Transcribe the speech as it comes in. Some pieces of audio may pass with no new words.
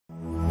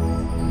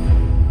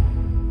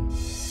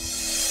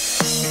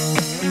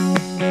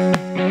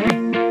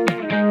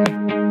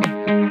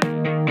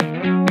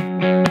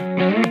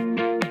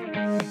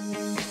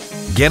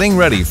Getting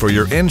ready for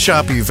your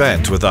in-shop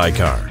event with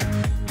iCar.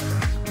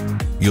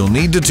 You'll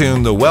need to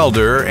tune the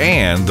welder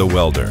and the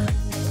welder.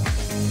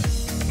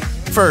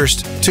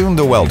 First, tune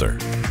the welder.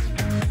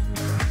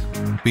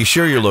 Be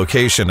sure your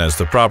location has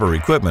the proper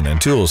equipment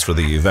and tools for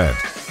the event.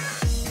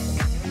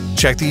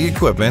 Check the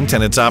equipment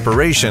and its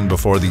operation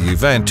before the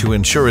event to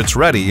ensure it's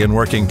ready and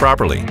working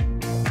properly.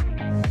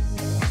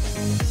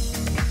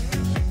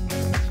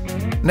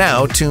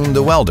 Now tune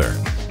the welder.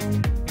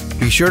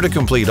 Be sure to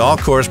complete all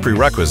course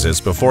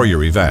prerequisites before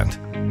your event.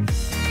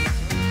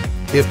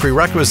 If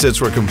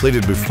prerequisites were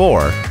completed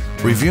before,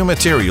 review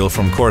material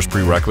from course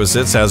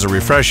prerequisites as a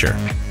refresher.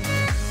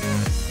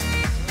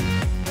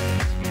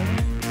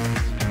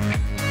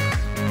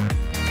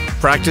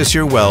 Practice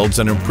your welds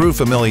and improve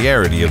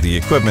familiarity of the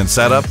equipment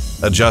setup,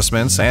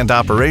 adjustments, and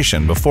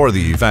operation before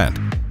the event.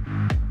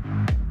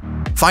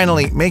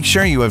 Finally, make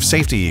sure you have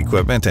safety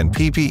equipment and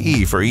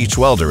PPE for each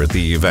welder at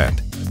the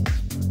event.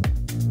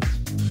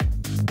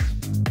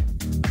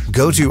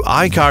 Go to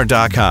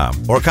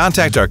iCar.com or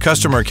contact our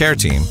customer care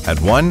team at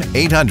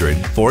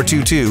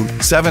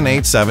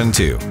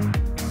 1-800-422-7872.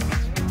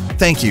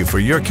 Thank you for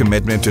your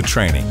commitment to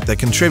training that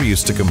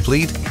contributes to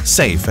complete,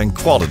 safe, and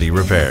quality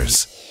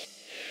repairs.